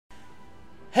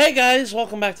Hey guys,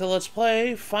 welcome back to Let's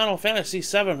Play Final Fantasy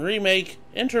VII Remake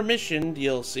Intermission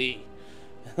DLC.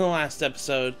 In the last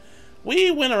episode,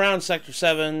 we went around Sector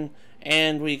 7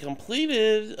 and we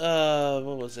completed,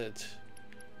 what was it?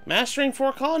 Mastering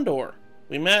for Condor.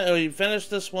 We finished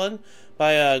this one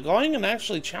by going and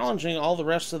actually challenging all the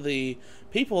rest of the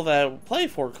people that play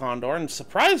for Condor, and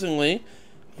surprisingly,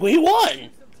 we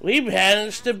won! We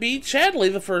managed to beat Chadley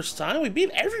the first time. We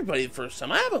beat everybody the first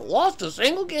time. I haven't lost a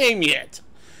single game yet.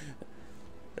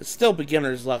 It's still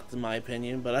beginner's luck in my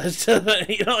opinion, but I still,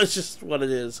 it's just what it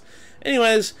is.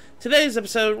 Anyways, today's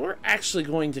episode, we're actually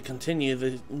going to continue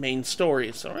the main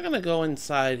story. So we're going to go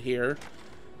inside here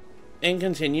and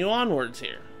continue onwards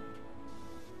here.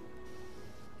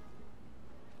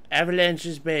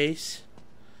 Avalanche's base.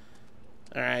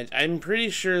 Alright, I'm pretty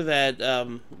sure that,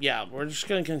 yeah, we're just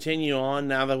going to continue on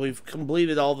now that we've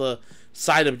completed all the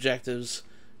side objectives.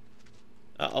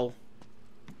 Uh-oh.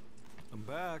 I'm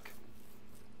back.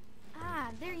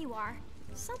 Ah, there you are.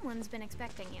 Someone's been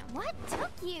expecting you. What took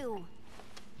you?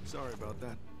 Sorry about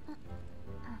that.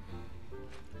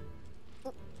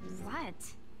 What?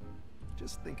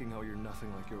 Just thinking how you're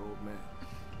nothing like your old man.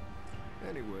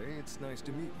 Anyway, it's nice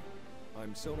to meet you.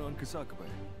 I'm Sonon Kusakabe.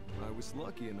 I was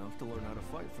lucky enough to learn how to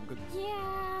fight from good... Yeah,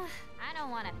 I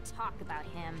don't want to talk about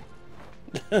him.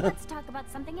 Let's talk about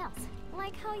something else.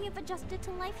 Like how you've adjusted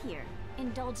to life here.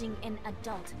 Indulging in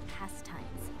adult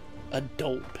pastimes.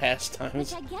 Adult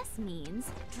pastimes. Which I guess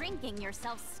means drinking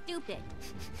yourself stupid.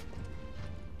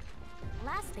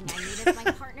 Last thing I need is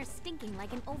my partner stinking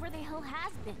like an over-the-hill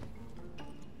has-been.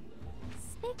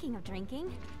 Speaking of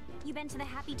drinking, you been to the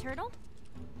Happy Turtle?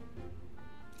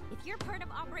 If you're part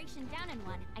of Operation Down in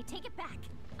One, I take it back.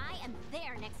 I am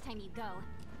there next time you go.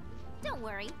 Don't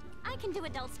worry, I can do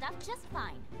adult stuff just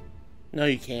fine. No,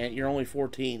 you can't. You're only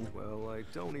 14. Well, I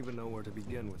don't even know where to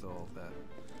begin with all of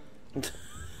that.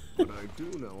 But I do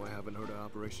know I haven't heard of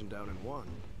Operation Down in One.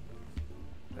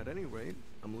 At any rate,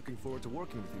 I'm looking forward to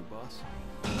working with you, boss.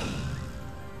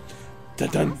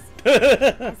 Dun-dun.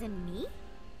 As in me?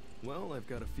 Well, I've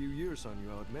got a few years on you,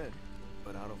 I'll admit.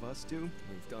 But out of us two,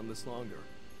 we've done this longer.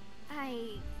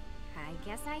 I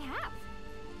guess I have.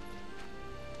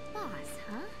 Boss,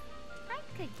 huh? I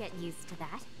could get used to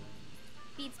that.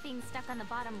 Beats being stuck on the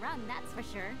bottom rung, that's for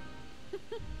sure.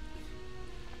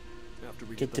 After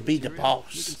we get to be the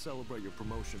boss. You can celebrate your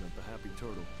promotion at the Happy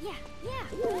Turtle. Yeah.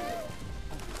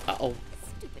 Uh-oh.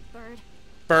 Stupid bird.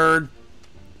 Bird.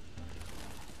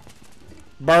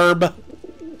 Burb.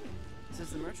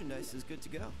 Says the merchandise is good to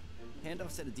go.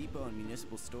 Handoffs at a depot and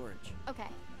municipal storage. Okay.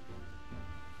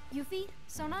 Yuffie,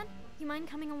 Sonon, you mind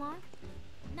coming along?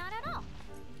 Not at all.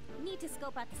 Need to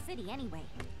scope out the city anyway.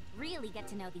 Really get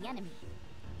to know the enemy.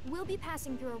 We'll be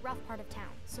passing through a rough part of town,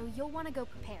 so you'll want to go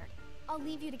prepared. I'll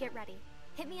leave you to get ready.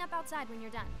 Hit me up outside when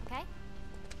you're done, okay?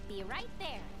 Be right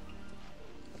there.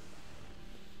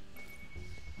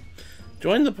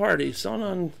 Join the party.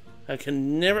 Sonon, I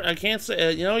can't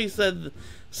say, he said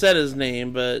his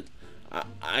name, but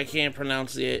I can't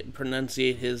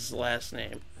pronunciate his last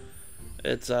name.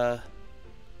 It's,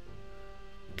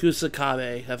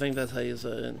 Kusakabe. I think that's how you say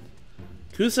it.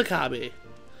 Kusakabe.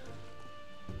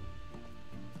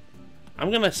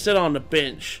 I'm gonna sit on the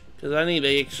bench, because I need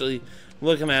to actually,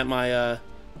 looking at my,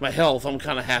 my health, I'm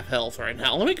kind of half health right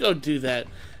now. Let me go do that.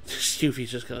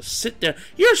 Yuffie's just gonna sit there.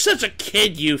 You're such a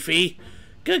kid, Yuffie.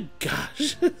 Good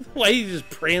gosh. Why you just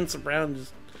prance around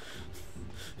just...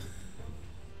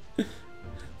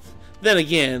 Then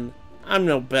again, I'm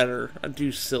no better. I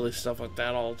do silly stuff like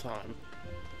that all the time.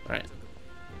 Alright.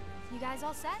 You guys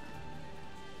all set?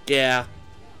 Yeah.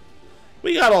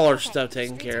 We got all our stuff Straight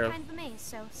taken to care of. Kind of maze,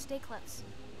 so stay close.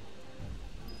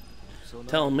 So now,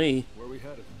 Tell me. where we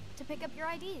headed? To pick up your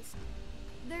IDs.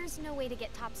 There's no way to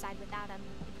get topside without them.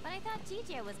 But I thought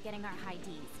Zhijie was getting our high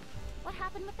Ds. What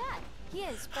happened with that? He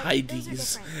is, but High those are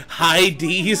Ds. different. High There's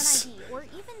Ds. more than one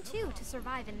ID, or even two to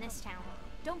survive in this town.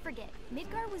 Don't forget,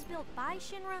 Midgar was built by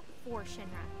Shinra for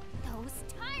Shinra. Those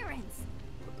tyrants!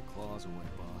 Put the claws away,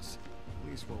 boss. At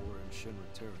least while we're in Shinra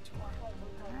territory.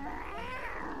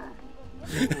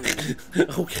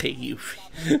 Okay, Yuffie.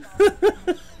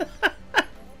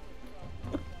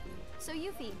 So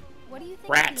Yuffie, what do you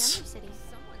think Rats. of the Undercity?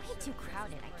 Way too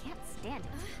crowded. I can't stand it.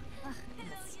 And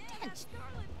the stench.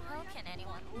 How can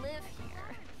anyone live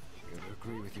here? I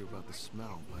agree with you about the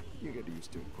smell, but you get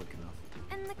used to it quick enough.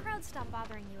 And the crowds stop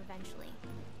bothering you eventually.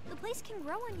 The place can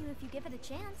grow on you if you give it a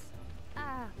chance.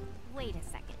 Wait a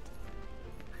second.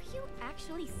 Are you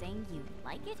actually saying you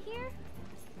like it here?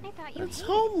 I thought you It's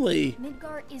hated homely. it.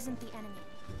 Midgar isn't the enemy.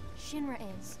 Shinra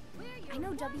is. I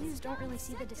know W's don't really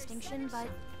see the distinction, but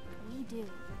we do.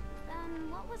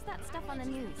 What was that stuff on the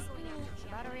news?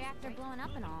 About a reactor blowing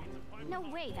up and all. No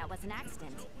way that was an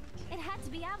accident. It had to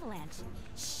be Avalanche.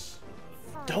 Shh.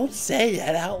 Don't say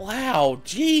that out loud.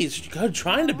 Jeez, you're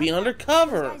trying to be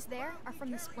undercover. Those guys there are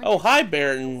from the Splinter Oh, hi,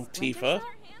 Barrett Cell. and Splinter Tifa. Cell?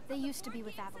 They used to be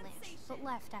with Avalanche, but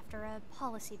left after a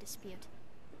policy dispute.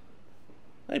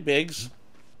 Hey, Biggs.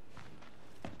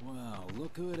 Wow,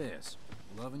 look who it is.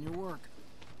 Loving your work.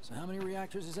 So how many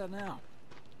reactors is that now?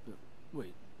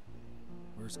 Wait,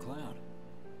 where's Cloud?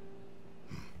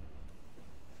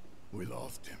 We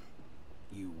lost him.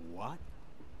 You what?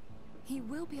 He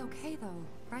will be okay though,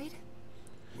 right?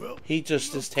 Well, He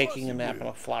just of is taking a course he nap in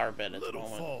will. a flower bed at the Little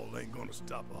moment. fall ain't gonna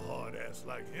stop a hard ass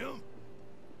like him.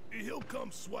 He'll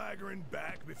come swaggering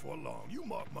back before long. You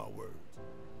mark my words.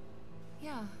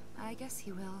 Yeah, I guess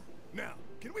he will. Now,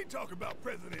 can we talk about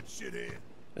President Shithead?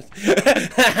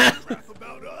 Crap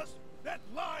about us? That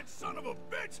lying son of a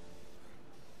bitch?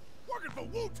 Working for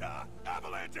Wutai,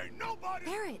 Avalanche ain't nobody.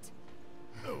 Barrett!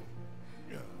 Oh,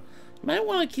 yeah. Might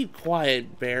want to keep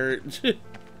quiet, Barrett.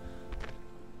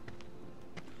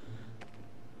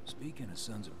 Speaking of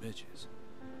sons of bitches,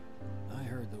 I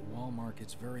heard that Wall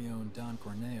Market's very own Don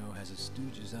Corneo has his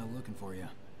stooges out looking for you.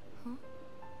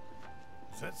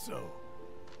 Is that so?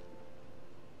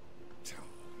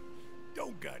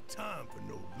 Don't got time for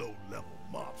no low-level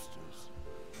mobsters.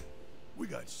 We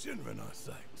got Shinra in our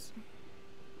sights.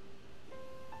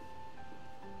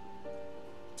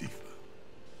 Tifa,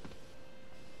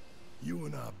 you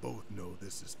and I both know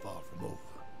this is far from over,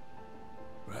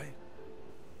 right?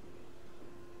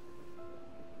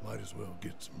 Might as well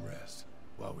get some rest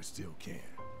while we still can.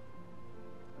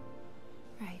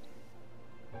 Right.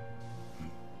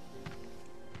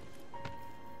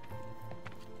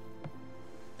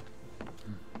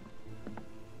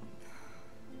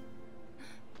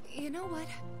 You know what?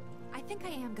 I think I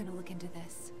am gonna look into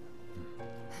this.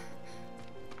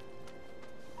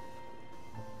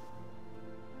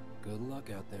 Good luck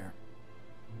out there.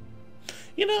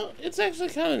 You know, it's actually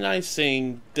kind of nice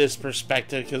seeing this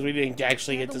perspective because we didn't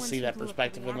actually get to see that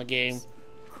perspective in the game.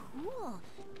 Cool.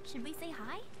 Should we say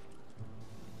hi?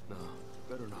 No,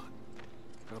 better not.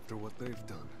 After what they've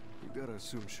done, you gotta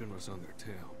assume Shinra's on their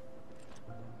tail.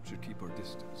 Should keep our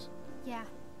distance. Yeah,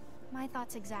 my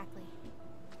thoughts exactly.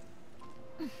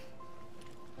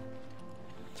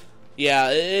 Yeah,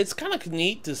 it's kind of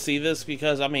neat to see this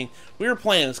because, I mean, we were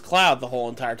playing as Cloud the whole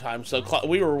entire time. So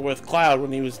we were with Cloud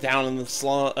when he was down in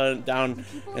the down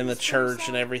in the church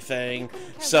and everything.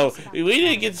 So we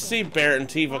didn't get to see Barrett and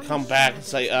Tifa come back and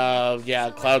say, yeah,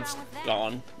 Cloud's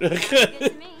gone.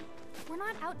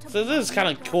 So this is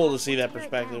kind of cool to see that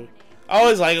perspective. I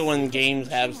always like it when games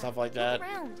have stuff like that. 9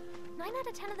 out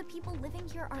of 10 of the people living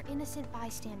here are innocent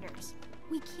bystanders.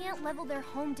 We can't level their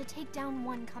home to take down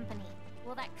one company.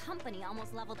 Well, that company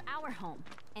almost leveled our home,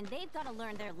 and they've got to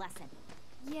learn their lesson.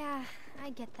 Yeah, I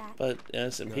get that. But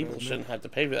innocent people shouldn't have to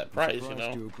pay for that price, you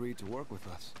know. You agreed to work with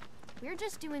us. We're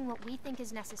just doing what we think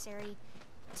is necessary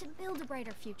to build a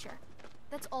brighter future.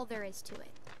 That's all there is to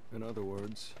it. In other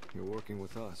words, you're working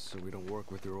with us so we don't work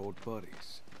with your old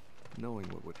buddies, knowing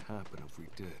what would happen if we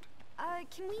did.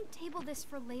 Can we table this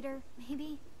for later,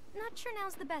 maybe? Not sure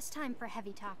now's the best time for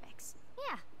heavy topics.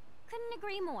 Yeah, couldn't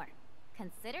agree more.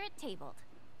 Consider it tabled.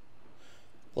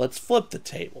 Let's flip the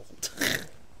table.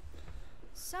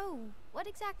 So, what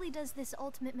exactly does this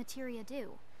ultimate materia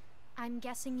do? I'm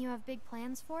guessing you have big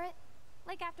plans for it?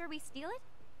 Like after we steal it?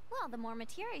 Well, the more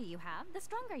materia you have, the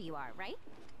stronger you are, right?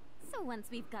 So once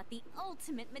we've got the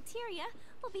ultimate materia,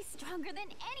 we'll be stronger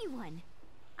than anyone.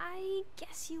 I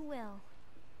guess you will.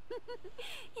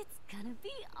 It's gonna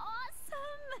be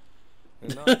awesome!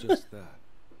 And not just that.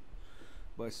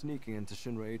 By sneaking into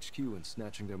Shinra HQ and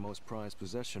snatching their most prized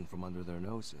possession from under their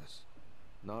noses,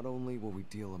 not only will we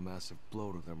deal a massive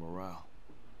blow to their morale,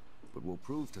 but we'll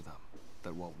prove to them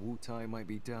that while Wutai might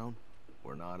be down,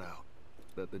 we're not out.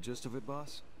 That the gist of it,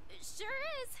 boss? It sure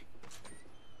is!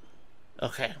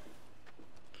 Okay.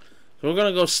 So we're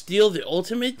gonna go steal the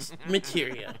ultimate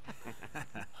materia.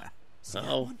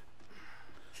 Uh-oh.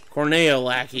 Corneo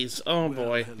lackeys. Oh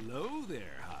boy. Well, hello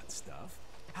there, hot stuff.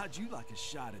 How'd you like a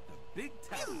shot at the big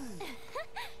tower?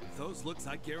 With those looks,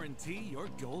 I guarantee you're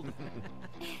golden.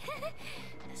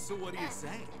 So what do you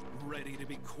say? Ready to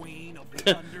be queen of the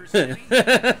Undercity?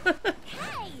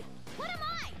 Hey! What am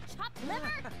I? Chopped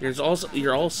liver?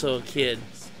 You're also a kid.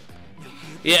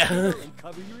 Yeah.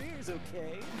 Cover your ears,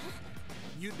 okay?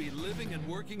 You'd be living and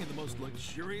working in the most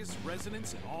luxurious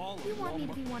residence in all of You want me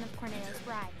to Walmart. be one of Corneo's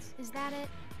brides, is that it?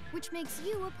 Which makes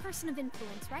you a person of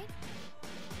influence, right?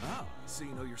 Oh, so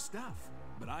you know your stuff.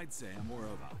 But I'd say I'm more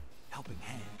of a helping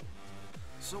hand.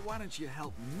 So why don't you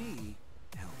help me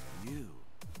help you.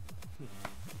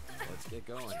 Let's get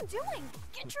going. What are you doing?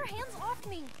 Get your hands off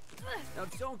me! Now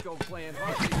don't go playing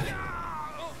hard.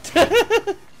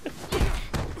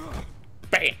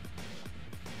 Bam!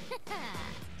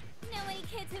 Know any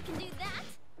kids who can do that?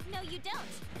 No, you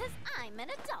don't, because I'm an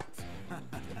adult.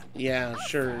 Yeah,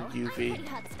 sure, Also, I'm Yuffie. pretty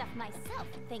hot stuff myself,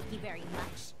 thank you very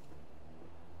much.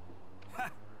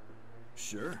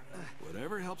 Sure.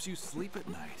 Whatever helps you sleep at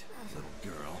night, little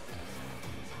girl.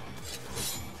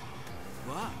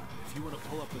 But if you want to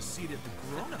pull up a seat at the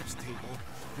grown-ups table,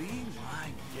 be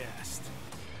my guest.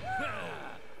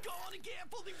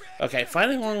 Okay,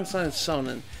 fighting alongside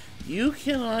Sonon. You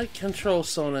cannot control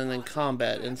Sonon in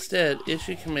combat. Instead,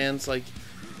 issue commands like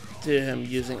to him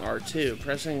using R2.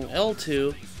 Pressing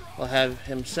L2 will have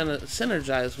him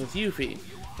synergize with Yuffie,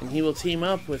 and he will team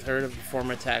up with her to perform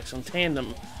attacks in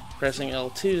tandem. Pressing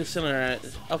L2 to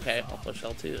synergize. Okay, I'll push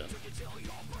L2 then.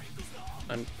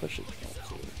 I'm pushing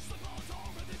L2.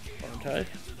 Aren't I?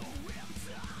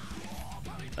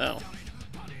 Oh.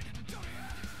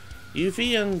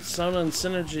 Yuffie and Sonon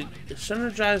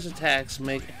synergized attacks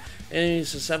make enemies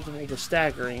susceptible to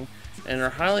staggering and are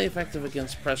highly effective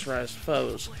against pressurized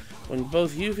foes. When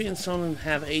both Yuffie and Sonon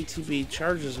have ATB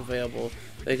charges available,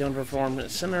 they can perform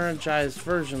synergized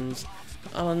versions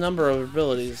on a number of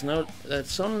abilities. Note that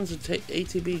Sonon's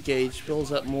ATB gauge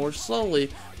fills up more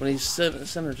slowly when he's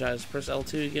synergized. Press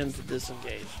L2 again to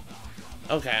disengage.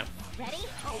 Okay. Ready?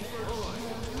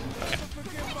 Okay.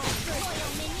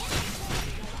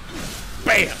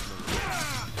 Bam!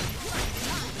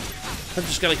 I'm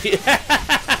just gonna keep.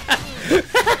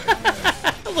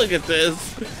 Look at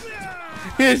this.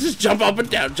 Just jump up and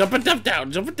down, jump and up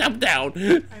down, jump and up down. I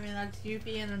mean, that's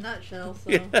Yuffie in a nutshell, so.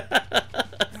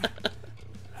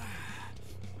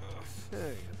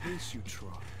 Hey, at least you try.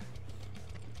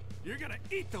 You're gonna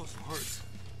eat those words,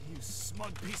 you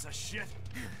smug piece of shit.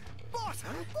 Boss!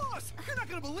 Boss! You're not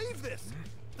gonna believe this!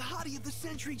 The hottie of the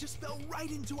century just fell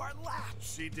right into our lap.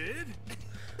 She did?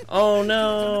 Oh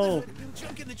no!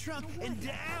 Junk in the trunk and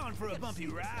down for a bumpy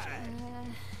ride.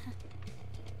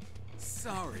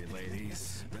 Sorry,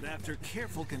 ladies, but after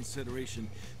careful consideration,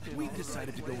 we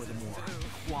decided to go with a more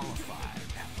qualified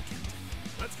applicant.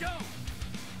 Let's go!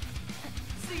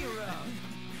 See you around.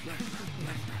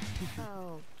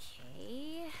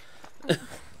 Okay.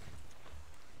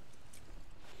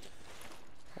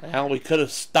 Well, we could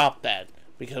have stopped that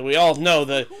because we all know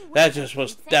that that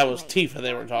was Tifa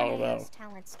they were talking about.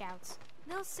 Talent scouts.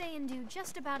 They'll say and do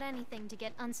just about anything to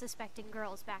get unsuspecting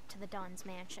girls back to the Don's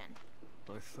mansion.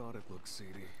 I thought it looked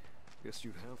seedy. Guess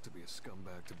you'd have to be a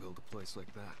scumbag to build a place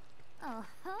like that. Oh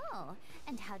ho!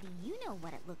 And how do you know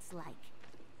what it looks like?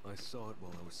 I saw it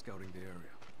while I was scouting the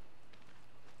area.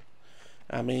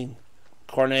 I mean,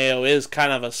 Corneo is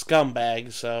kind of a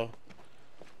scumbag, so.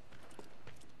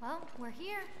 Well, we're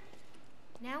here.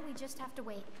 Now we just have to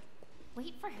wait.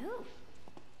 Wait for who?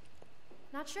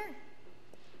 Not sure.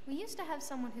 We used to have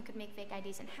someone who could make fake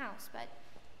IDs in-house, but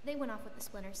they went off with the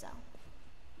Splinter Cell.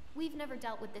 We've never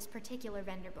dealt with this particular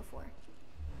vendor before.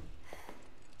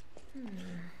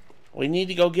 We need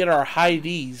to go get our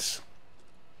Heidi's.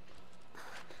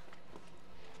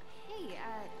 Hey,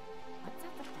 what's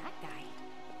up with that guy?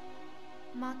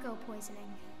 Mako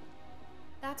poisoning.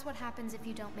 That's what happens if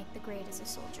you don't make the grade as a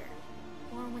soldier.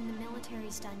 Or when the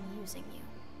military's done using you.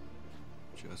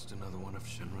 Just another one of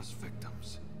Shinra's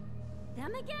victims.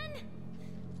 Them again?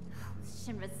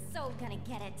 Shinra's so gonna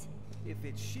get it. If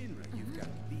it's Shinra you've got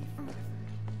beef with,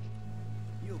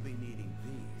 you'll be needing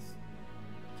these.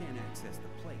 Can't access the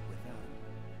plate without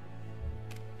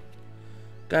them.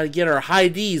 Gotta get our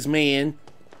Heidi's, man.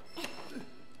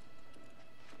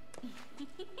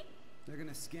 They're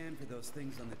gonna scan for those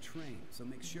things on the train, so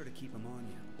make sure to keep them on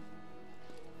you.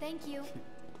 Thank you.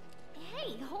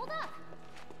 Hey, hold up!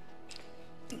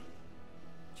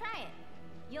 Try it.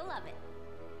 You'll love it.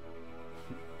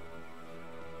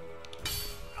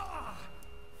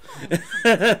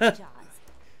 Jaws.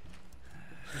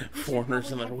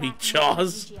 Foreigners and their weak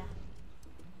jaws.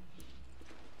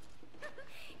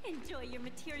 Enjoy your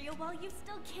material while you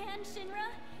still can, Shinra,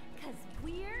 cause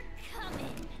we're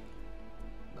coming.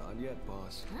 Not yet,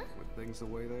 boss. With things the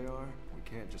way they are, we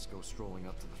can't just go strolling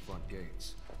up to the front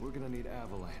gates. We're gonna need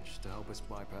Avalanche to help us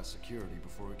bypass security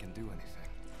before we can do anything.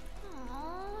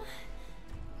 Aww.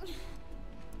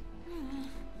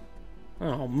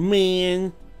 Oh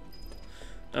man.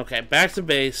 Okay, back to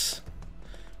base.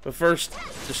 But first,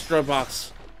 destroy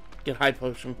box. Get high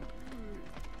potion.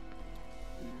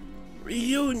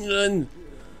 Reunion.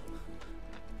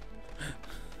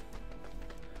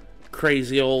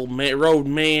 Crazy old road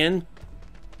man.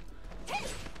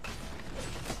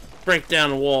 Break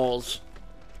down the walls.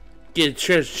 Get a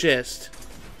treasure chest.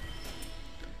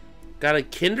 Got a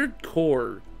kindred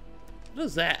cord. What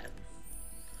is that?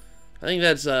 I think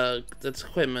that's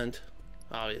equipment,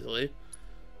 obviously.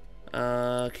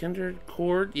 Kindred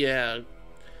cord, yeah.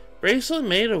 Bracelet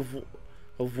made of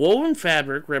woven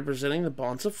fabric representing the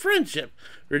bonds of friendship.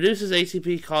 Reduces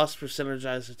ATP cost for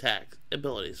synergized attack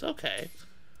abilities. Okay.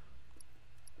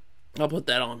 I'll put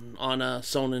that on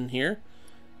Sonon here.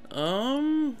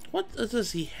 What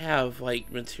does he have,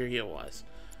 like, materia-wise?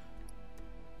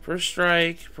 First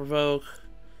strike, provoke,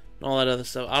 and all that other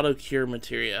stuff. Auto cure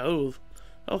materia. Oh,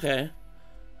 okay.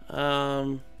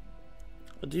 I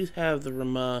do have the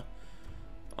Rama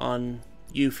on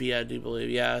Yuffie, I do believe.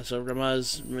 Yeah, so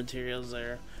Rama's materials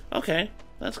there. Okay,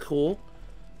 that's cool.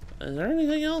 Is there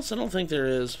anything else? I don't think there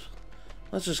is.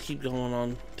 Let's just keep going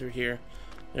on through here.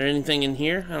 Is there anything in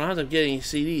here? I don't have to get any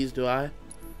CDs, do I?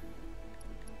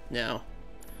 No.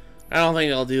 I don't think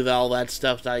they'll do all that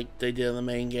stuff like they did in the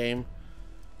main game.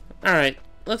 Alright,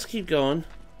 let's keep going.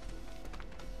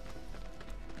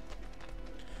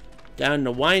 Down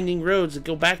the winding roads that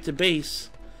go back to base.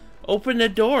 Open the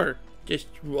door. Just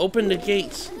open the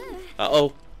gates.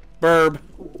 Uh-oh. Burb.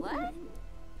 What?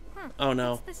 Oh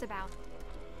no. What's this about?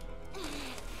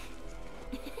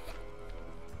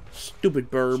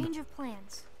 Stupid burb. Change of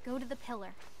plans. Go to the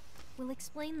pillar. We'll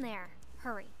explain there.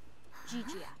 Hurry.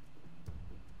 Zhijie.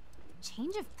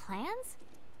 Change of plans?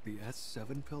 The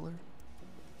S7 pillar?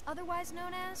 Otherwise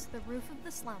known as the roof of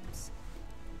the slums.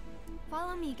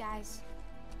 Follow me, guys.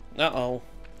 Uh-oh.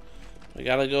 We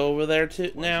gotta go over there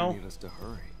too now. Why do you need us to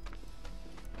hurry?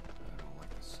 I don't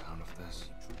like the sound of this.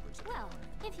 Well,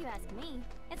 if you ask me,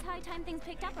 it's high time things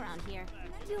picked up around here.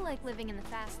 You like living in the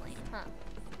fast lane, huh?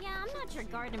 Yeah, I'm not your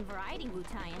garden variety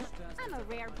Wutaian. I'm a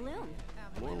rare bloom.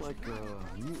 More like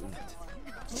a mutant.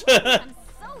 Ooh, I'm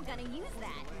so gonna use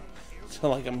that. So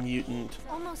like a mutant.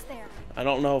 Almost there. I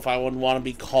don't know if I would want to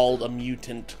be called a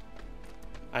mutant.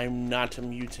 I'm not a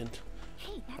mutant.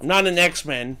 Hey, I'm not an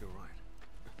X-Men. You're right.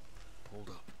 Hold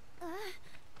up.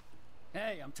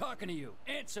 Hey, I'm talking to you.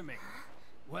 Answer me.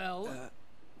 Well,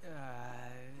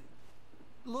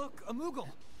 look, a Moogle.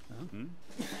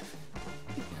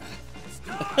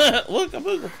 Look, a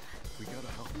Moogle. We gotta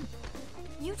help.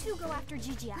 You two go after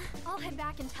Zhijie. I'll head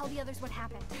back and tell the others what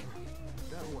happened.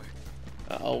 That way.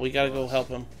 Uh-oh, we gotta go help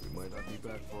him. We might not be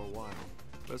back for a while.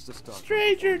 Let's just stop.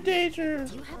 Stranger danger.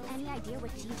 Do you have any idea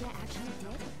what Zhijie actually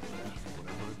did?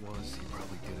 Whatever it was, he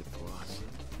probably did it for us.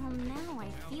 Well, now I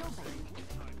feel bad.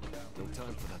 No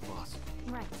time for that, boss.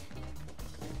 Right.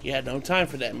 Yeah, no time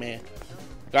for that, man.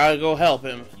 Gotta go help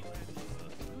him.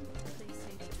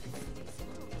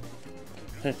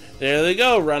 There they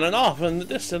go, running off in the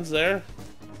distance there.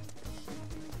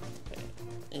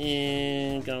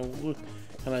 And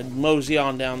gonna mosey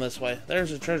on down this way.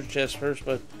 There's a treasure chest first,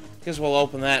 but I guess we'll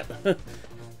open that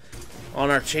on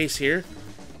our chase here.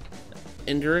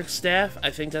 Endurix staff,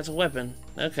 I think that's a weapon.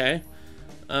 Okay.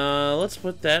 Let's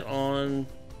put that on.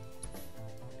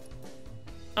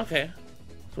 Okay.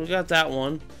 So we got that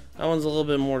one. That one's a little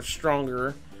bit more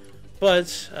stronger.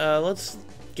 But let's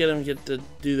get him to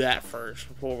do that first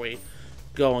before we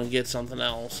go and get something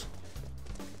else.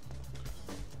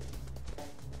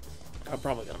 I'm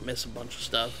probably gonna miss a bunch of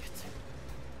stuff.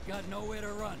 Got nowhere to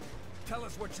run. Tell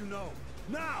us what you know.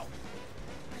 Now!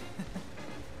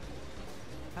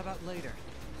 How about later?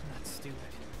 I'm not stupid.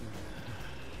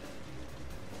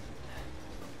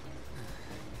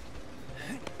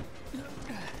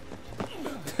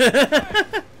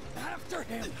 After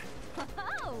him!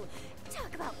 Oh,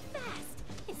 talk about fast.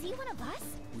 Is he one of us?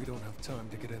 We don't have time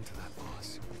to get into that,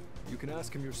 boss. You can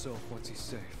ask him yourself once he's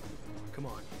safe. Come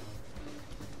on.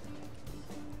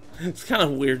 It's kind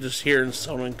of weird just hearing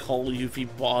someone call Yuffie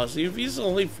boss. Yuffie's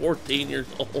only 14 years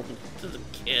old. Just a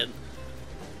kid.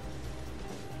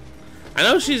 I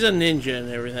know she's a ninja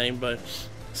and everything, but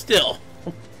still.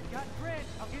 Got grit,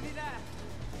 I'll give you that.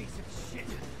 Piece of shit.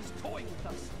 He's toying with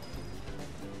us.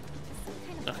 Some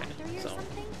kind of factory or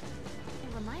something?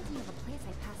 It reminds me of a place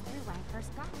I passed through when I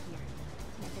first got here.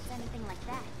 And if it's anything like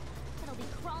that, it'll be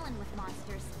crawling with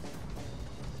monsters.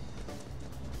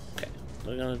 Okay,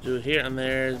 we're gonna do it here, and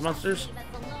there's monsters.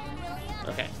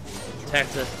 Okay, attack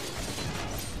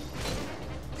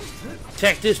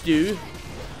this dude.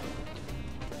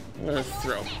 I'm gonna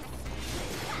throw.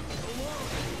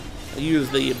 I use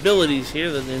the abilities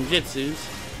here, the ninjutsus.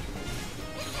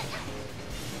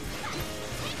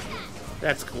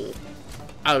 That's cool.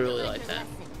 I really like that.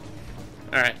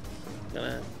 Alright.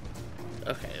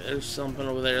 Okay, there's something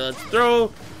over there. Let's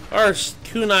throw our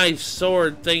kunai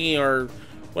sword thingy, or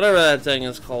whatever that thing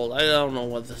is called. I don't know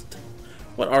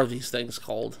what are these things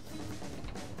called.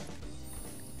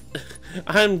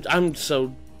 I'm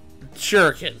so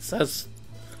shurikens. That's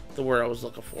the word I was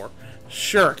looking for.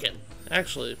 Shuriken.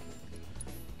 Actually,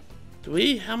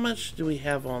 how much do we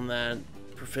have on that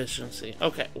proficiency?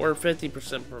 Okay, we're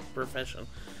 50% proficient.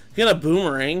 Get a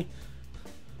boomerang.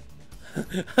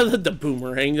 I love the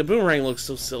boomerang. The boomerang looks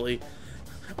so silly.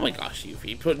 Oh my gosh,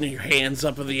 Yuffie, putting your hands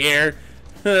up in the air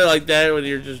like that when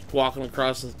you're just walking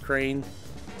across the crane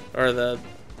or the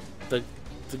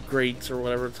grates or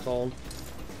whatever it's called.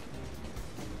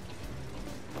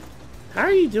 How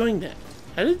are you doing that?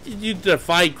 How did you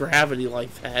defy gravity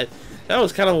like that? That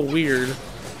was kind of weird.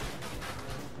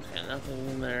 Okay, nothing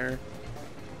in there.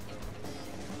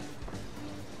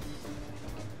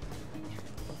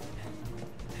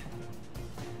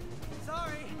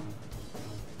 Sorry.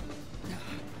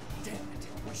 Damn it.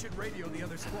 We should radio the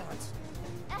other squads.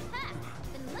 Aha!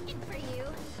 Been looking for you.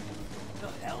 The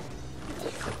hell?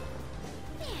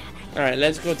 Alright,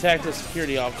 let's go attack the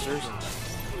security officers.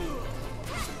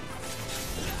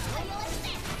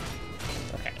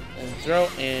 Okay, and throw,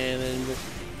 and then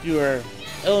do our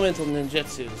elemental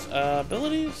ninjutsus.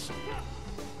 Abilities?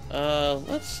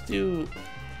 Let's do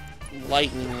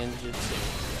lightning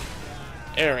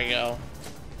ninjutsu. There we go.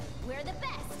 We're the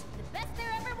best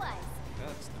there ever was.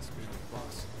 That's the spirit of the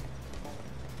boss.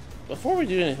 Before we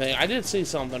do anything, I did see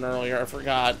something earlier. I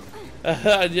forgot.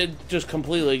 I did just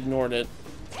completely ignored it.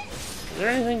 Is there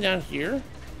anything down here?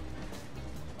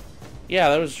 Yeah,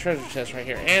 there was a treasure chest right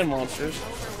here. And monsters.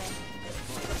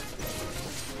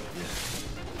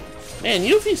 Man,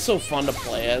 Yuffie's so fun to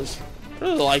play as. I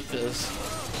really like this.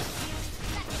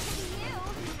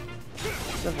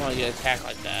 Definitely want to get attacked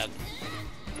like that.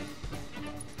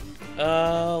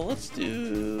 Let's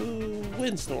do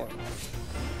Windstorm.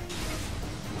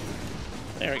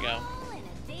 There we go.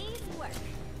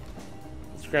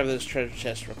 Let's grab this treasure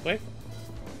chest real quick.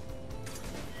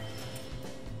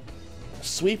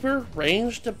 Sweeper,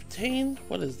 ranged obtained?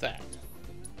 What is that?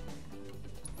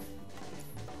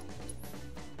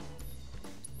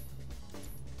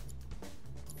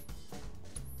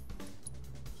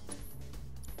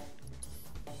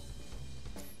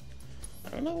 I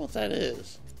don't know what that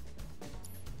is.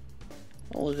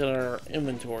 I'll look at our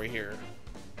inventory here.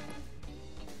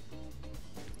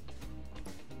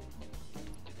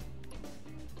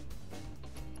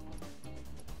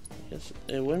 Guess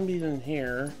it wouldn't be in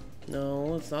here.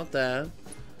 No, it's not that.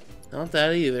 Not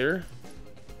that either.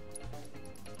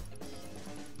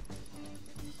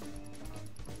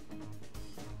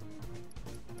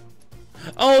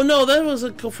 Oh no, that was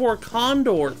a for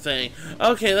Condor thing.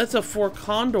 Okay, that's a for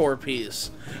Condor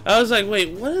piece. I was like,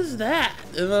 wait, what is that?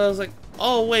 And then I was like,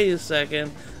 oh, wait a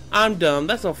second. I'm dumb.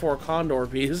 That's a for Condor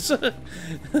piece.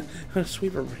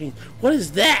 Sweeper brain. What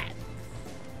is that?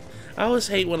 I always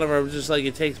hate whenever I'm just like,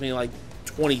 it takes me like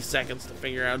 20 seconds to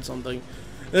figure out something.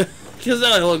 Because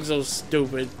then I look so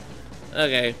stupid.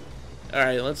 Okay.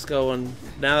 Alright, let's go. And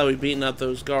now that we've beaten up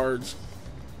those guards,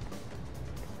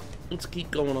 let's keep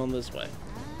going on this way.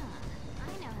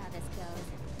 I know how this goes.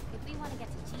 If we want to get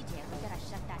to Zhijie, we gotta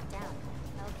shut that down.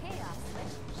 Okay, off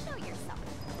switch, show yourself.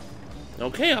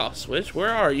 Okay, off switch,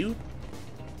 where are you?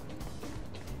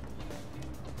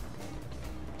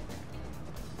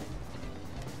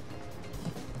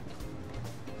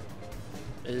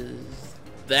 Is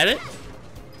that it?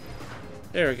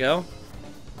 There we go.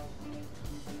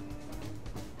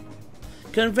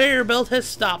 Conveyor belt has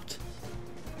stopped.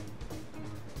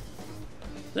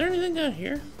 Is there anything down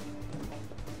here?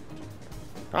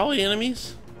 Probably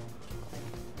enemies.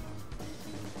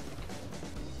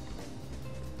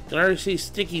 Can already see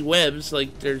sticky webs,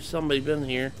 like there's somebody been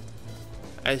here.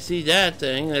 I see that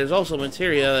thing. There's also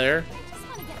materia there.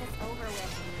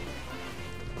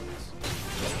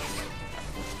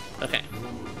 Okay.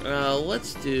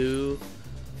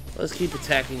 Let's keep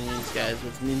attacking these guys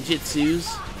with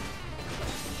ninjutsus.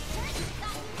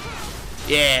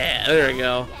 Yeah, there we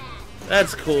go.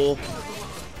 That's cool.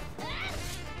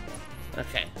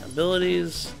 Okay,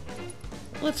 abilities.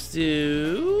 Let's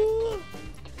do...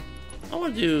 I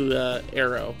want to do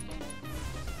arrow.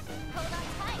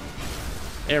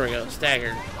 There we go,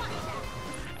 staggered.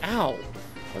 Ow!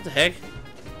 What the heck?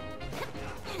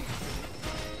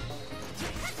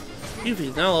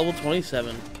 Yuffie's now level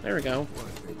 27. There we go.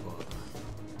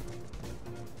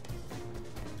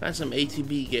 Got some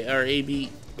ATB or AB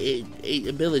 8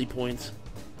 ability points.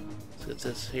 Let's get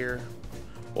this here.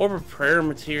 Orb of prayer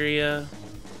materia.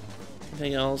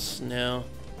 Anything else? No.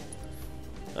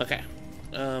 Okay.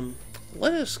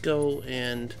 Let us go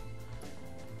and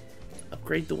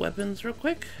upgrade the weapons real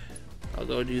quick. I'll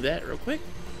go do that real quick.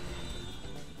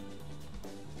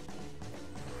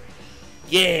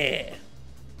 Yeah!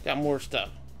 Got more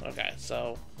stuff. Okay,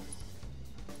 so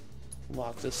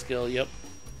unlock this skill, yep.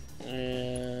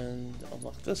 And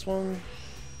unlock this one.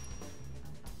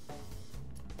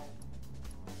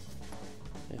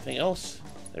 Anything else?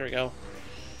 There we go.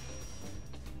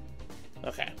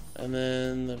 Okay, and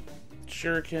then the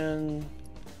shuriken.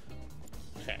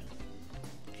 Okay,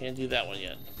 can't do that one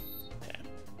yet. Okay.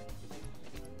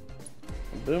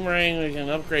 Boomerang, we can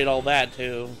upgrade all that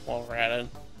too while we're at it.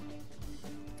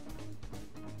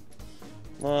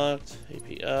 Locked,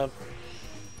 AP up.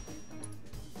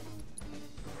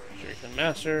 Shuriken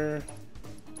Master.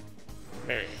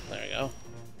 There we go.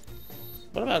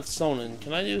 What about Sonon?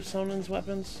 Can I do Sonon's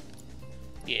weapons?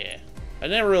 Yeah. I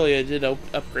never really did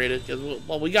upgrade it because,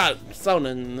 well, we got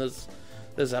Sonon in this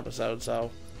episode,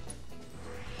 so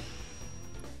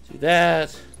do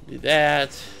that,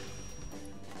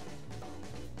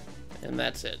 and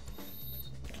that's it.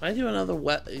 Can I do another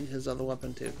his other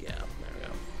weapon too? Yeah, there we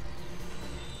go.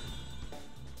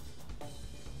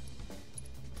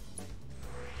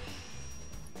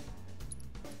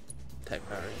 Attack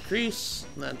power increase.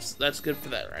 That's good for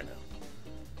that right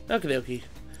now. Okie dokie.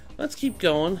 Let's keep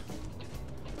going.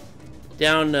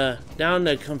 Down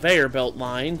the conveyor belt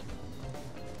line.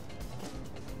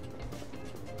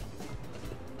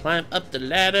 Climb up the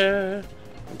ladder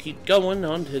and keep going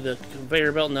onto the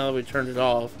conveyor belt now that we turned it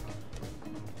off.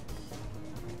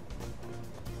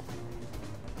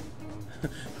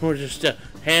 We're just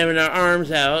having our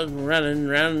arms out and running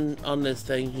around on this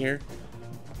thing here.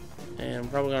 And I'm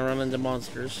probably gonna run into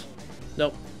monsters.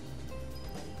 Nope.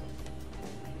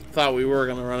 Thought we were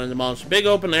gonna run into monsters. Big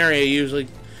open area usually.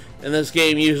 In this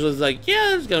game, usually it's like, yeah,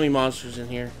 there's gonna be monsters in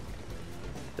here.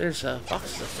 There's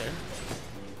foxes up there.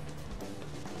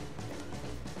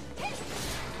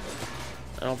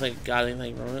 I don't think it got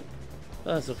anything from it.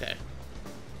 But that's okay.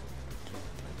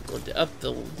 Go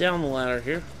down the ladder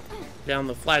here, down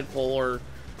the flagpole, or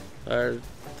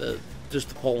just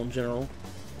the pole in general.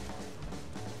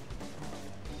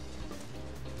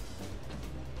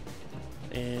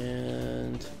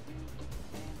 And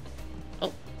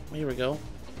oh, here we go.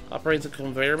 Operates a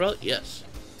conveyor belt? Yes.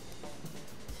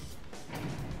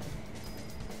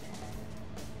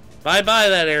 Bye-bye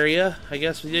that area. I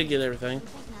guess we did get everything.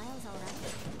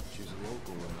 She's a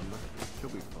local, remember? She'll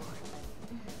be fine.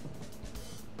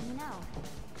 You know,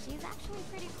 she's actually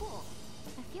pretty cool.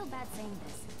 I feel bad saying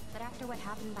this, but after what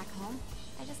happened back home,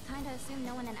 I just kind of assumed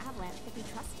no one in Avalanche could be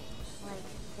trusted. Like,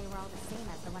 they were all the same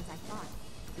as the ones I fought.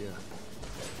 Yeah,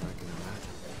 I can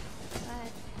imagine.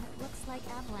 But it looks like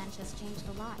Avalanche has changed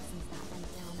a lot since that went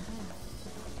down, huh?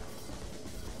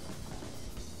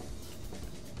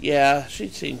 Yeah, she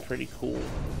seemed pretty cool.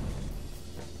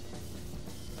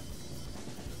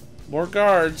 More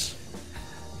guards.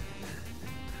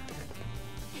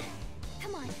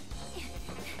 Come on.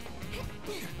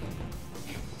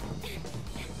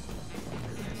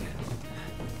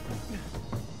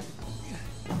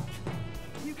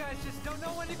 You guys just don't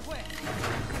know when to quit.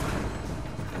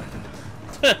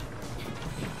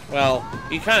 Well,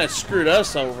 he kind of screwed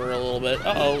us over a little bit.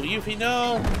 Uh-oh, Yuffie,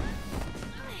 no!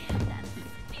 That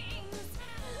stings.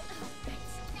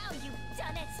 Now you've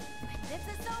done it. When this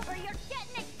is over, you're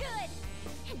getting it good.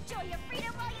 Enjoy your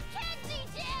freedom while you can,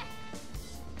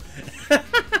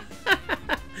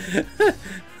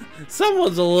 Zhijie.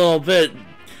 Someone's a little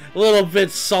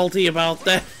bit salty about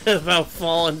that, about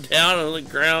falling down on the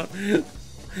ground.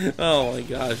 Oh my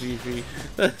gosh, Yuffie.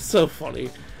 That's so funny.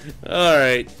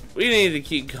 Alright, we need to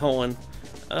keep going.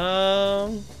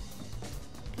 Go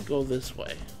this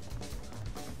way.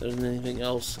 If there's anything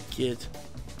else, kid.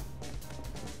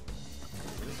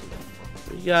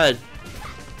 We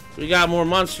got more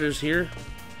monsters here.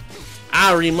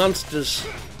 Ari monsters.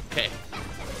 Okay.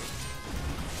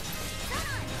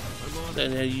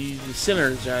 Then you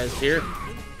synergize here.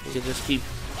 You can just keep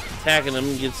attacking them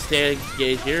and get static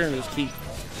gauge here and just keep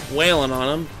wailing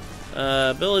on them.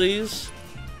 Abilities.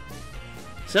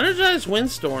 Synergize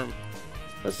Windstorm.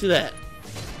 Let's do that.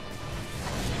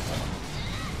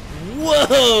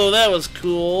 Whoa, that was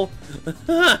cool.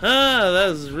 That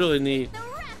was really neat.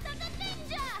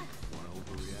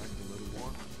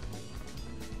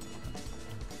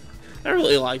 I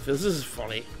really like this. This is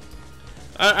funny.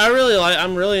 I'm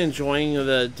really enjoying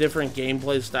the different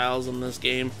gameplay styles in this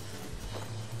game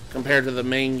compared to the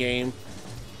main game.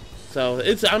 So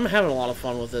I'm having a lot of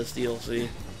fun with this DLC.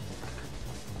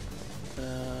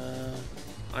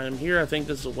 I am here. I think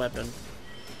this is a weapon.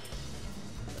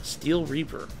 A Steel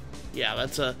Reaper. Yeah,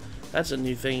 that's a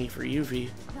new thingy for Yuffie.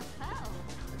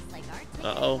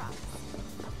 Uh-oh.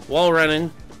 Wall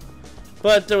running.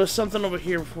 But there was something over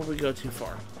here before we go too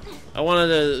far. I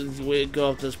wanted to go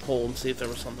up this pole and see if there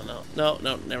was something else. No,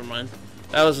 no, never mind.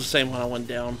 That was the same one I went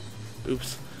down.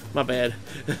 Oops. My bad.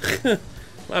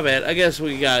 My bad. I guess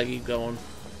we gotta keep going.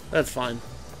 That's fine.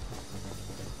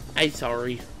 I'm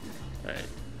sorry. Alright.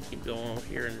 Keep going over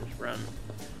here and just run.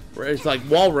 It's like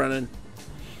wall running.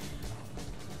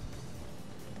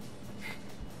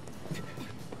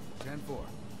 10-4.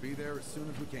 Be there as soon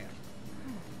as we can.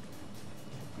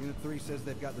 Unit 3 says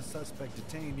they've got the suspect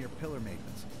detained near pillar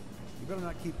maintenance. You better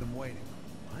not keep them waiting.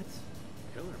 What?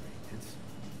 Pillar maintenance?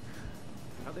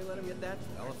 How'd they let him get that?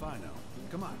 Hell if I know.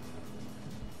 Come on.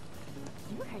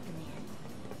 You heard the man.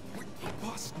 Wait,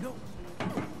 boss, no.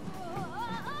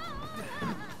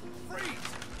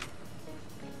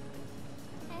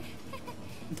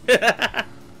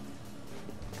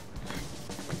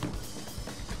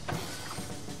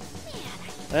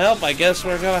 Well, I guess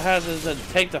we're gonna have to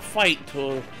take the fight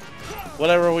to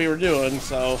whatever we were doing,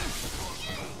 so.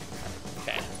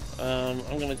 Okay.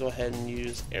 I'm gonna go ahead and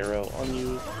use arrow on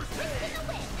you.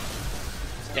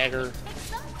 Stagger.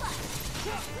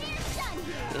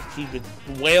 Just keep it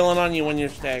wailing on you when you're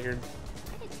staggered.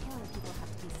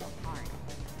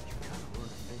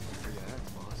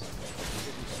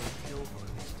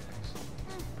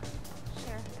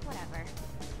 Sure, whatever.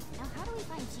 Now, how do we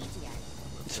find Zhijie?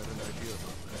 I've got an idea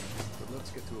about that, but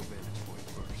let's get to a vantage point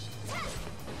first.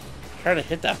 Trying to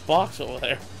hit that box over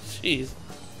there. Jeez.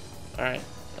 Alright.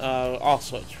 I'll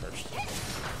switch first.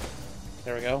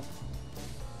 There we go.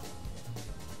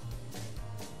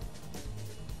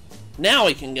 Now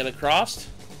we can get across.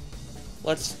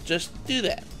 Let's just do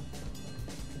that.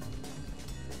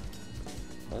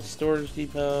 Storage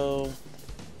depot.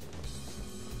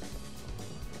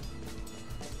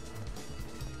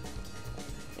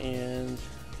 And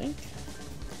I think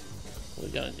we're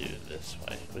gonna do it this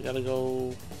way. We gotta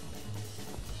go.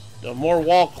 More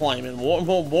wall climbing, more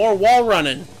wall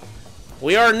running.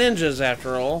 We are ninjas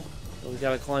after all. So we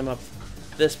gotta climb up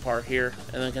this part here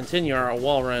and then continue our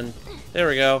wall run. There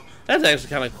we go. That's actually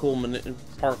kind of cool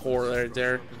parkour right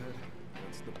there.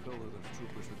 That's the pillar those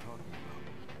troopers were talking about.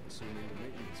 Assuming the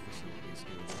maintenance facilities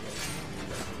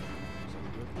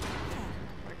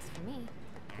Works for me.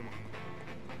 Come on.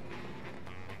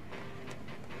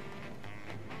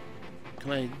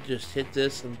 Can I just hit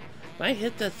this and can I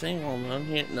hit that thing while I'm on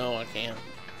here? No, I can't.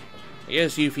 I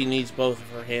guess Yuffie needs both of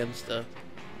her hands to,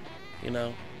 you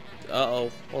know.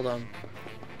 Uh-oh, hold on.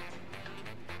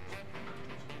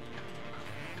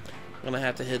 I'm gonna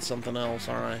have to hit something else,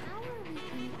 aren't I? How are we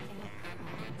gonna get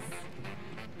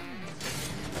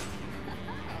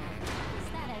across? Is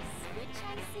that a switch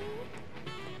I see?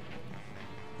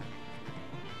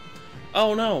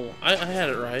 Oh no, I had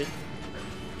it right.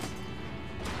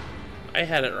 I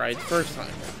had it right the first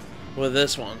time with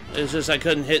this one. It's just I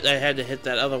couldn't hit, I had to hit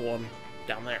that other one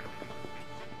down there.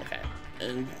 Okay,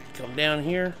 and come down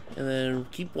here and then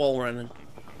keep wall running.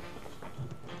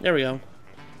 There we go.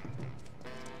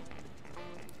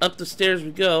 Up the stairs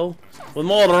we go with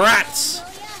more rats.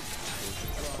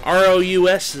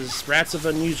 ROUS's, rats of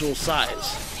unusual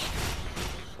size.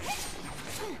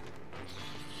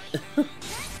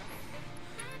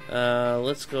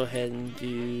 Let's go ahead and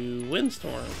do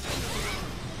Windstorm.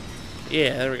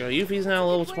 Yeah, there we go. Yuffie's now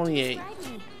level 28. I'm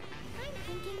thinking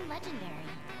legendary.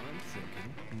 I'm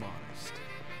thinking modest.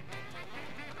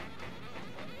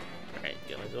 Alright,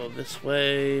 gonna go this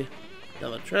way.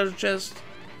 Down the treasure chest.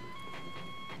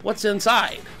 What's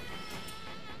inside?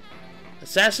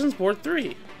 Assassin's Board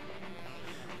 3.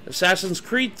 Assassin's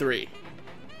Creed 3.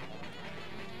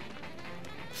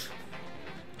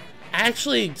 I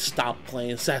actually stopped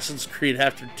playing Assassin's Creed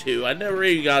after 2. I never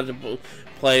even got to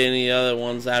play any other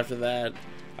ones after that.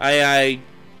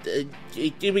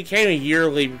 It became a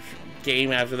yearly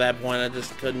game after that point. I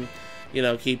just couldn't, you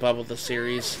know, keep up with the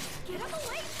series. Get him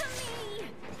away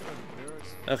from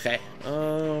me! Okay,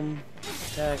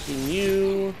 attacking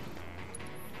you.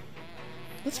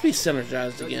 Let's be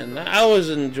synergized again. I always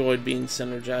enjoyed being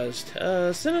synergized.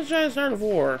 Synergized Art of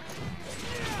War.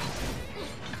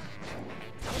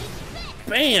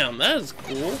 Bam! That is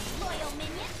cool.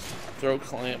 Throat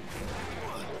clamp.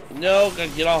 No, gotta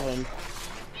get off him.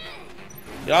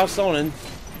 Get off Sonon.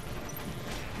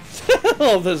 I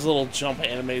love this little jump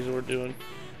animes we're doing.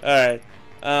 Alright.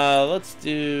 Let's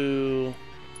do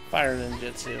Fire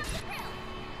Ninjutsu.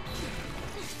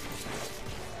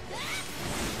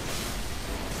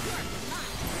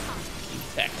 Keep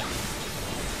attacking.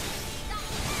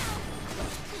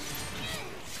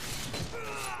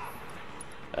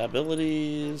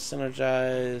 Abilities,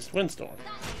 synergized, Windstorm.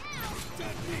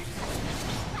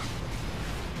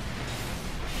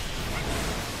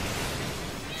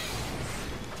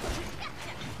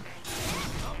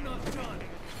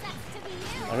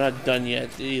 I'm not done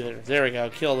yet either. There we go.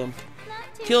 Killed him.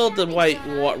 Killed the white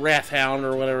wrath hound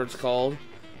or whatever it's called.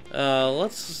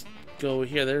 Let's go over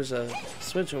here. There's a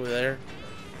switch over there.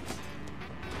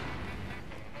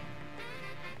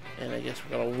 And I guess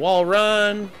we're gonna wall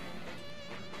run.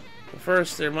 But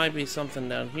first, there might be something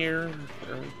down here,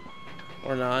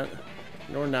 or not,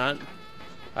 or not.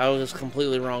 I was just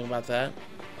completely wrong about that.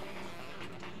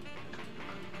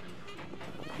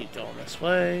 Keep going this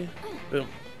way. Boom.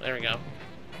 There we go.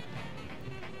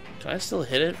 Can I still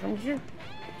hit it from here?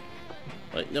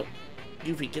 Wait, nope.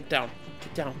 Goofy, get down.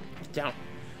 Get down. Get down.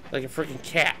 Like a freaking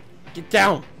cat. Get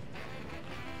down!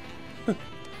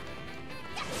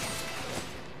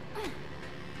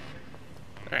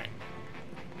 Alright.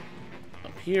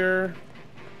 Up here.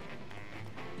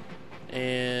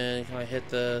 And can I hit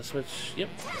the switch? Yep.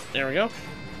 There we go.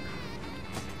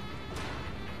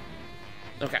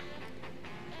 Okay.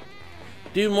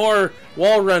 Do more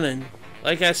wall running.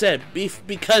 Like I said,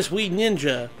 because we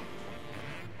ninja.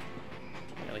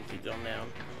 I gotta keep going down.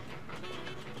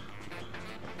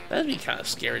 That'd be kind of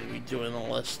scary to be doing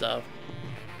all this stuff.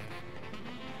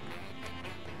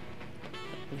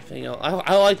 Anything else?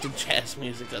 I like the jazz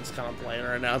music that's kind of playing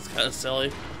right now. It's kind of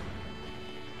silly.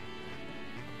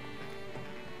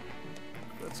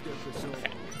 Let's get this over.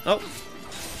 Okay. Oh,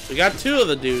 we got two of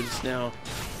the dudes now.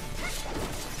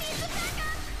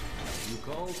 You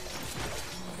called?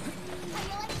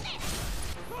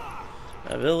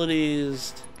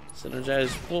 Abilities,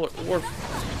 synergize warp.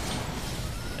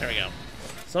 There we go.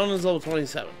 Sonon's level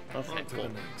 27. Okay, cool.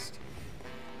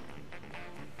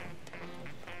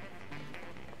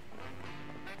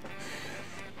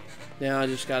 Now I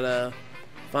just gotta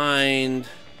find.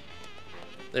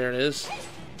 There it is.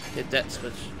 Hit that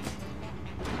switch.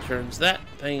 Turns that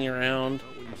thing around.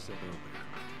 Which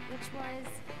was?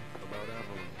 About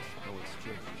Avalanche, how it's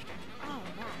changed. Oh,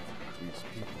 that. These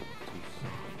people are too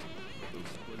soft. But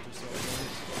those Splinter Cell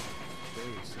guys,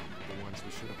 they seem like the ones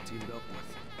we should have teamed up with,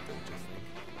 don't you think?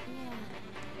 Yeah.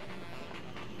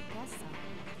 I guess so.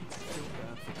 I feel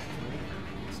bad for the player,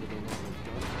 considering all they've done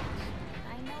for us.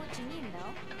 I know what you mean,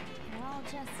 though. We're all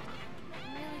just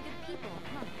really good people,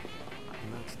 huh?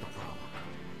 And that's the problem.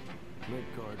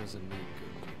 Midgar doesn't need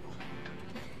good people.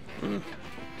 Not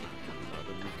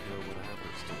that we care what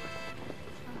happens to it.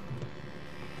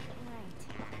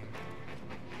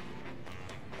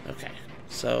 Right. Okay,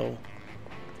 so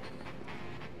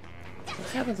what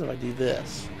happens if I do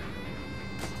this?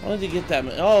 I wanted to get that.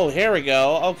 Oh, here we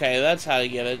go. Okay, that's how you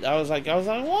get it. I was like, I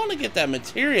want to get that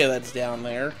materia that's down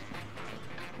there,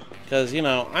 because you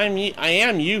know I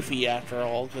am Yuffie after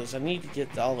all, because I need to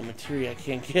get all the materia I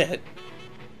can get,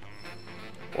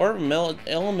 or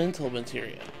elemental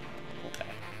materia. Okay,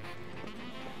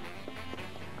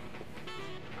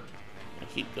 I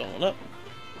keep going up,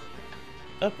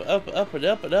 up, up, up, and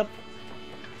up, and up.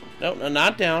 No, no,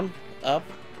 not down. Up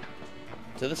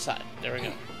to the side. There we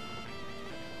go.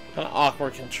 Kind of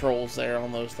awkward controls there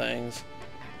on those things.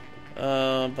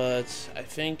 But I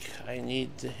think I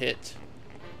need to hit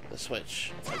the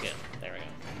switch again. There we go.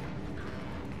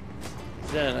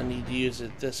 Then I need to use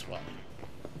it this way.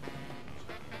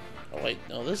 Oh wait,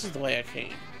 no, this is the way I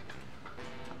came.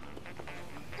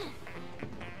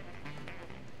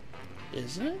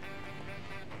 Isn't it?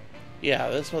 Yeah,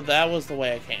 that was the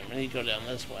way I came. I need to go down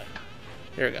this way.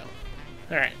 Here we go.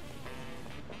 Alright.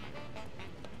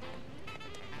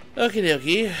 Okie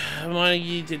dokie. I might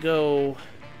need to go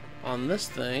on this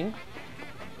thing.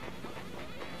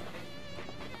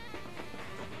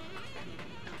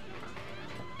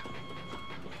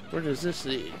 Where does this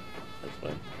lead? This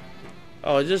way.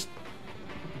 Oh, it just...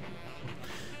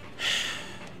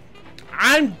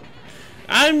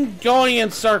 I'm going in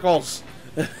circles.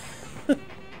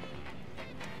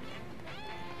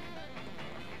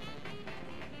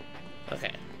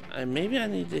 Okay. Maybe I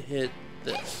need to hit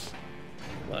this.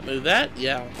 Will I move that?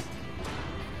 Yeah.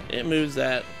 It moves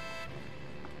that.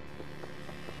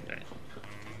 Alright.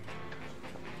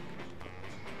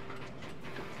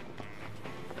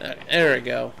 Okay, there we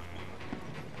go.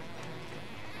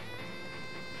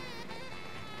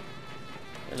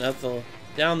 And up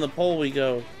down the pole we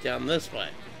go, down this way.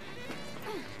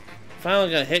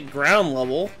 Finally gonna hit ground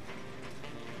level.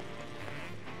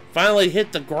 Finally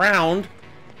hit the ground.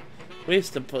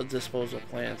 Waste to put disposal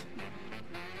plant.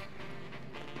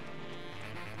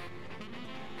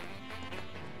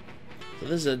 So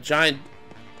this is a giant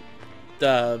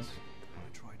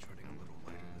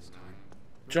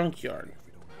junkyard.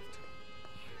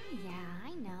 Yeah,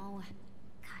 I know.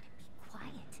 Gotta be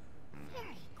quiet.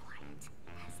 Very quiet.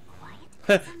 As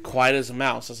quiet. Quiet as a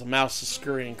mouse. As a mouse is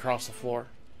scurrying across the floor.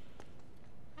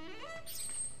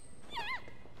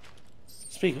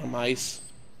 Speaking of mice.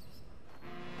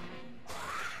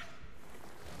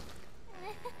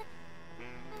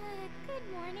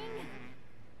 Good morning.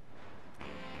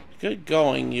 Good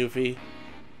going, Yuffie.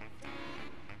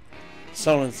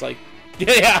 Someone's like,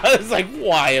 yeah, it's like,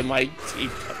 why am I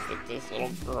teamed up with this little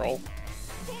girl?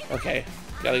 Okay,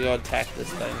 gotta go attack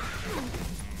this thing.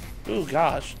 Ooh,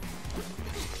 gosh.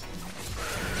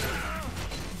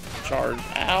 Charge.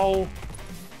 Ow.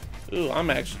 Ooh,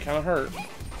 I'm actually kind of hurt.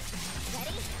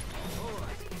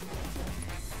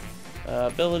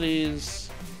 Abilities.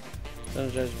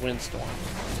 Energize Windstorm.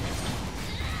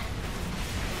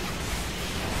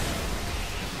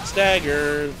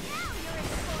 Staggered.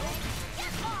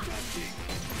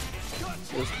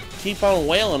 Just keep on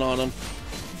wailing on him.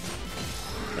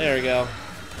 There we go.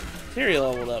 Materia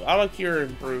leveled up. Auto cure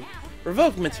improved.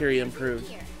 Revoke materia improved.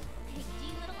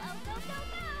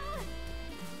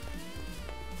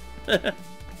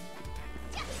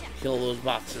 Kill those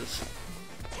boxes.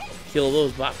 Kill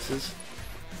those boxes.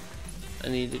 I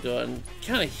need to go ahead and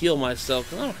kind of heal myself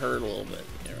because I'm hurt a little bit.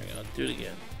 There we go. Do it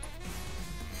again.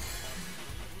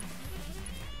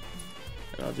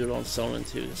 And I'll do it on Sonon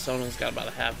too. Sonon's got about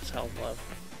a half his health left.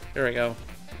 Here we go.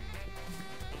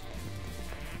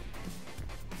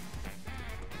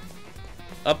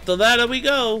 Up the ladder we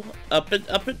go. Up it,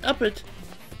 up it, up it.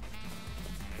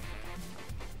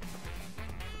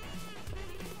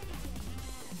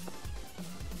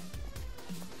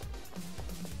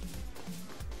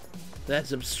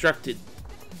 That's obstructed.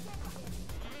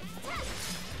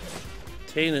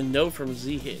 Obtain a note from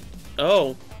Zhijie.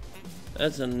 Oh,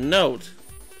 that's a note.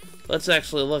 Let's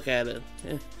actually look at it.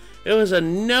 It was a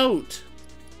note.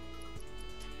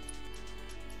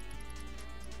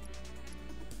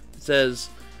 It says,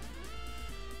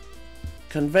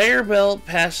 conveyor belt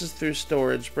passes through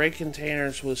storage. Break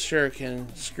containers with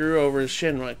shuriken. Screw over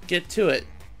Shinra. Get to it.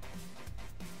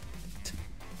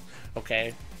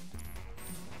 Okay.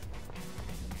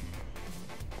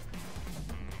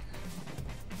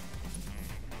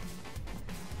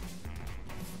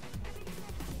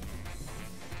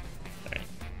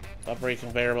 Operate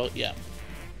conveyor belt, yeah.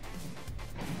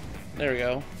 There we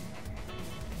go.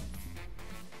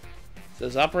 It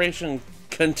says Operation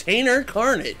Container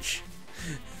Carnage.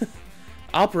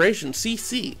 Operation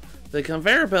CC. The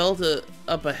conveyor belt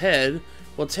up ahead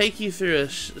will take you through a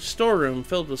storeroom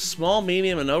filled with small,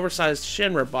 medium, and oversized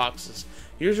Shinra boxes.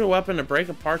 Use your weapon to break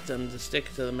apart them to stick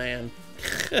it to the man.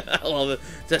 I love it.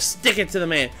 To stick it to the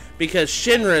man. Because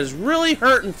Shinra is really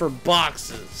hurting for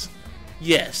boxes.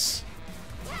 Yes.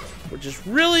 Which is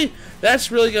really,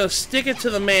 that's really going to stick it to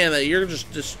the man that you're just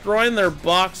destroying their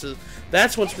boxes.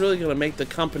 That's what's really going to make the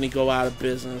company go out of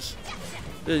business.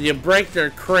 You break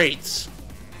their crates.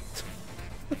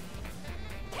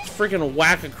 It's freaking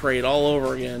whack-a-crate all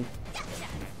over again.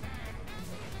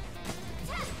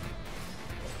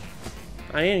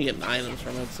 I am getting items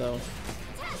from it, so.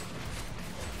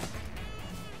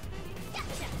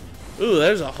 Ooh,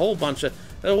 there's a whole bunch of.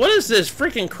 What is this?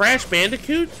 Freaking Crash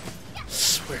Bandicoot? I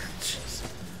swear.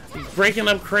 He's breaking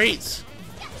up crates.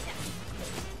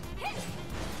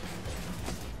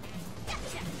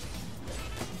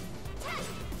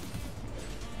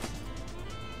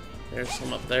 There's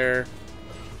some up there.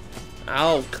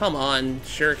 Oh, come on,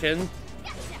 Shuriken.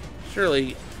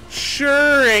 Surely,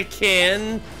 sure it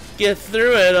can get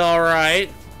through it, all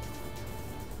right.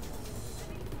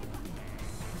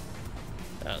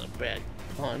 That was a bad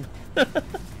pun.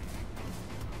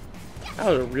 That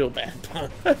was a real bad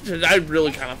pun. I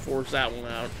really kind of forced that one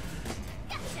out.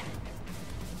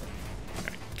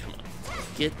 Alright, come on.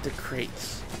 Get the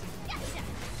crates.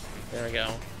 There we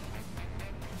go.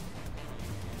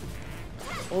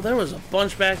 Oh, there was a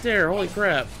bunch back there. Holy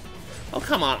crap. Oh,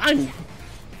 come on. I'm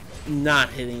not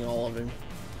hitting all of them.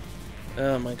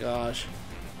 Oh my gosh.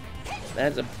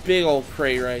 That's a big old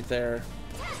crate right there.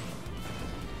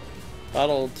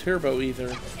 Bottle of turbo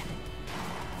ether.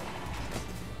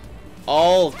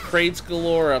 All crates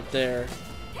galore up there.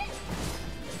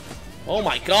 Oh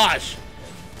my gosh.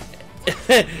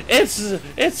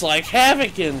 It's like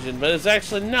Havoc Engine, but it's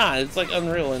actually not. It's like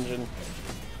Unreal Engine.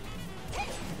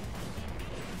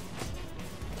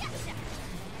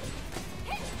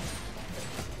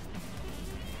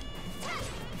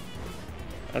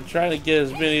 I'm trying to get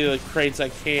as many of the crates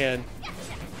as I can.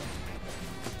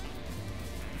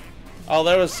 Oh,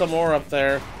 there was some more up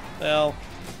there. Well.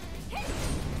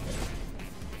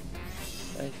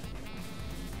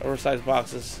 Oversized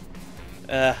boxes.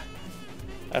 I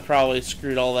probably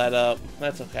screwed all that up.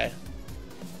 That's okay.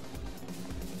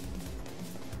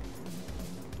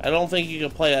 I don't think you can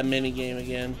play that mini game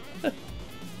again. Up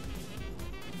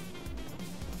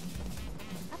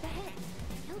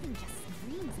ahead.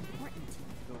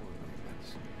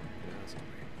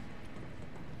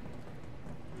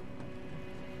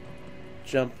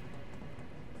 Jump.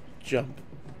 Jump.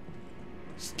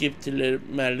 Skip to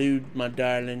my lude, my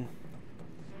darling.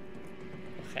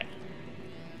 Okay.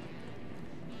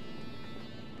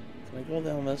 Can I go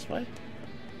down this way?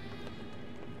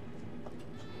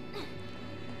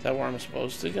 Is that where I'm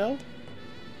supposed to go?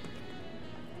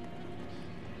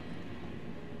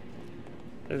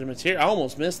 There's a materia. I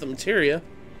almost missed the materia.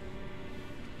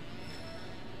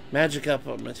 Magic up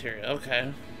of materia.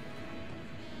 Okay.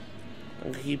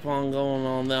 I'll keep on going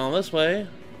on down this way.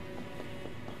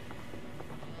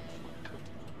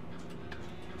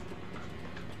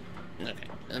 Okay.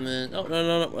 And then... Oh,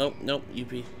 no. Nope.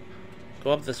 UP.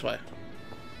 Go up this way.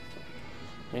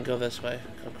 And go this way.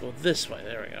 Go this way.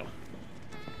 There we go.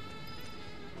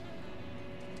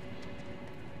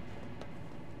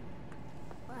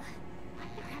 Why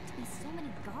do there have to be so many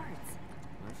guards?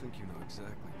 I think you know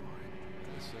exactly why.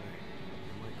 I say,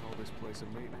 you might call this place a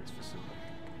maintenance facility.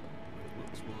 But it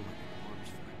looks more like an arms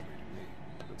factory to me.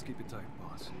 Let's keep it tight,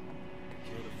 boss. We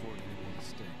can't afford any more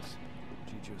mistakes.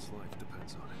 Zhijie's life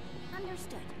depends on it.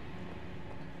 Understood.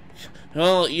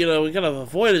 Well, you know, we could have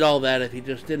avoided all that if he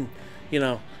just didn't, you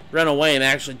know, run away and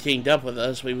actually teamed up with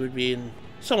us. We would be in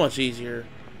so much easier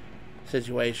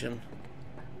situation.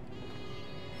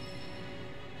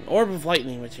 An orb of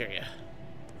lightning materia.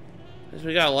 Because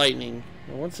we got lightning.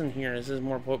 What's in here? Is there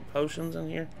more potions in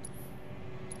here?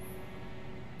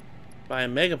 Buy a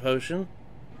mega potion.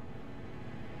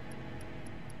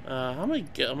 How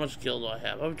much gil do I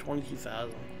have? I have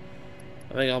 22,000.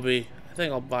 I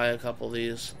think I'll buy a couple of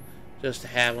these just to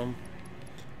have them.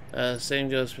 Same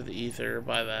goes for the ether.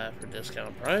 Buy that for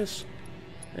discount price.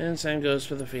 And same goes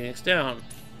for the Phoenix Down.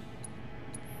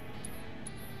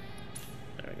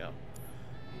 There we go.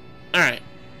 Alright.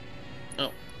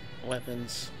 Oh,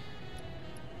 weapons.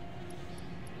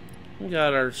 We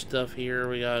got our stuff here.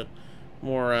 We got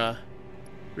more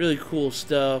really cool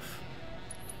stuff.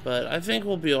 But I think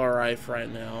we'll be alright for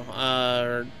right now.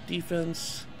 Our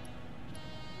defense.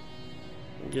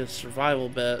 Get a survival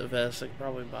vest. I could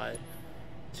probably buy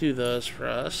 2 of those for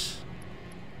us.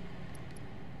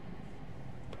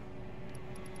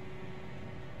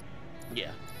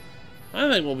 Yeah. I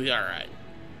think we'll be alright.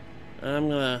 I'm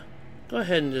gonna go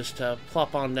ahead and just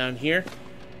plop on down here.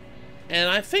 And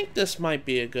I think this might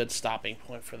be a good stopping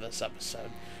point for this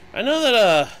episode. I know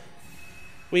that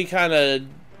we kind of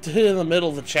did in the middle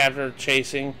of the chapter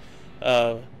chasing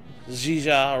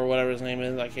Zhijie or whatever his name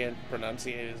is. I can't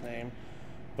pronunciate his name.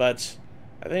 But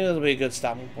I think that'll be a good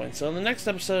stopping point. So in the next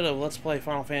episode of Let's Play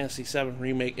Final Fantasy VII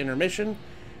Remake Intermission,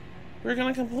 we're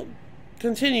going to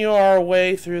continue our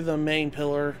way through the main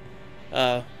pillar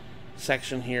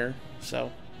section here.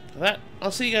 So, for that, I'll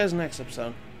see you guys next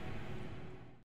episode.